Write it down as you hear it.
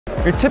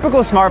Your typical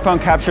smartphone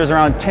captures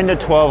around 10 to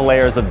 12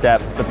 layers of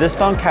depth, but this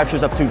phone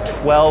captures up to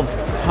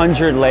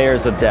 1,200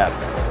 layers of depth.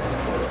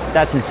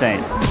 That's insane.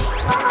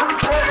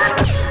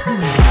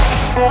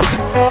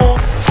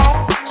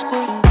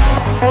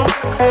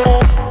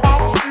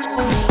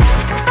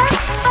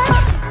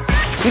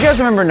 You guys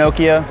remember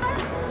Nokia?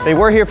 They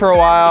were here for a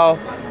while,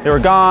 they were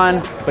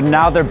gone, but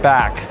now they're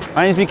back.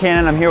 My name is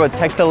Buchanan, I'm here with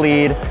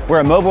TechTheLead. We're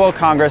at Mobile World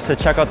Congress to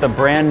check out the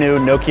brand new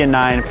Nokia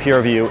 9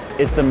 PureView.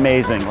 It's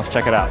amazing, let's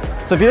check it out.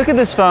 So if you look at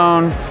this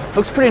phone, it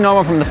looks pretty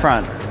normal from the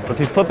front, but if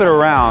you flip it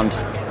around,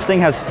 this thing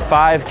has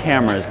 5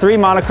 cameras, 3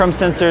 monochrome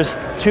sensors,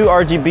 2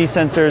 RGB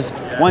sensors,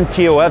 1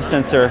 TOF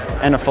sensor,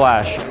 and a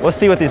flash. Let's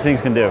see what these things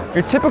can do.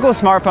 Your typical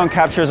smartphone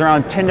captures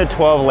around 10 to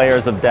 12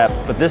 layers of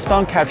depth, but this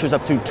phone captures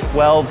up to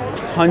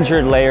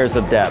 1,200 layers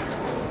of depth.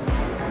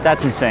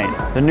 That's insane.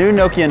 The new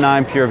Nokia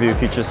 9 PureView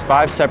features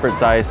 5 separate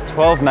size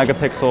 12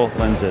 megapixel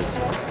lenses,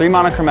 3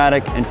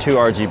 monochromatic and 2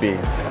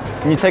 RGB.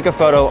 When you take a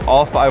photo,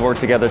 all 5 work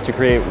together to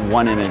create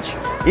 1 image.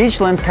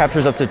 Each lens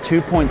captures up to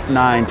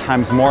 2.9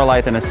 times more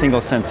light than a single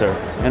sensor,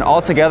 and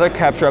altogether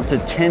capture up to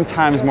 10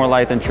 times more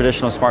light than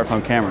traditional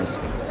smartphone cameras.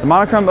 The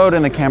monochrome mode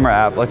in the camera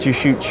app lets you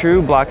shoot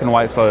true black and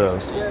white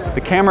photos.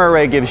 The camera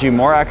array gives you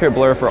more accurate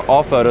blur for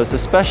all photos,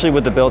 especially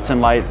with the built-in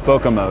light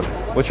bokeh mode,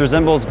 which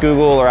resembles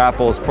Google or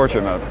Apple's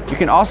portrait mode. You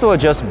can also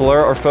adjust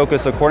blur or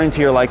focus according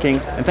to your liking,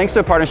 and thanks to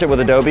a partnership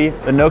with Adobe,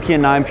 the Nokia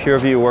 9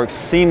 PureView works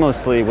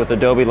seamlessly with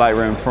Adobe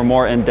Lightroom for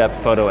more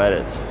in-depth photo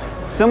edits.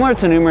 Similar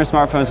to numerous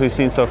smartphones we've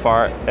seen so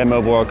far at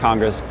Mobile World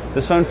Congress,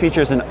 this phone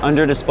features an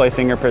under-display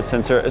fingerprint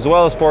sensor as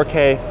well as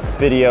 4K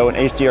video and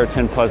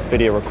HDR10+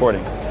 video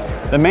recording.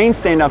 The main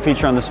standout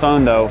feature on this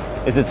phone, though,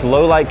 is its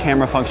low-light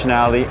camera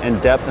functionality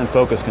and depth and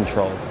focus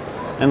controls.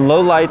 In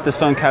low light, this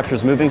phone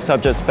captures moving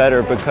subjects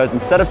better because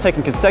instead of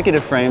taking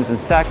consecutive frames and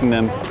stacking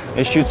them,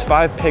 it shoots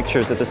 5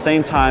 pictures at the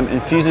same time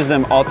and fuses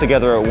them all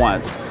together at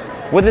once.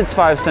 With its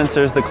 5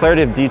 sensors, the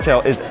clarity of detail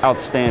is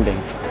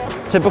outstanding.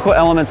 Typical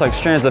elements like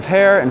strands of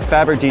hair and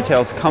fabric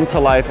details come to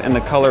life and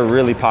the color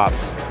really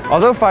pops.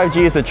 Although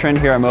 5G is the trend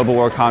here at Mobile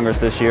World Congress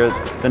this year,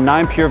 the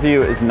 9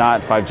 PureView is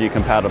not 5G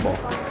compatible.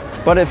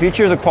 But it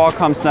features a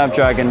Qualcomm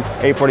Snapdragon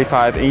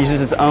 845 and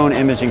uses its own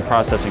imaging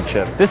processing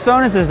chip. This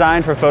phone is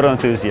designed for photo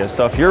enthusiasts,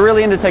 so if you're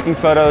really into taking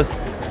photos,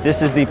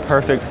 this is the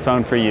perfect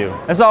phone for you.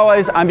 As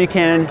always, I'm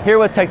Buchanan, here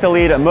with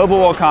TechTheLead at Mobile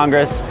World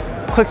Congress.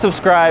 Click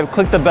subscribe,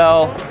 click the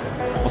bell.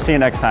 We'll see you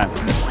next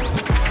time.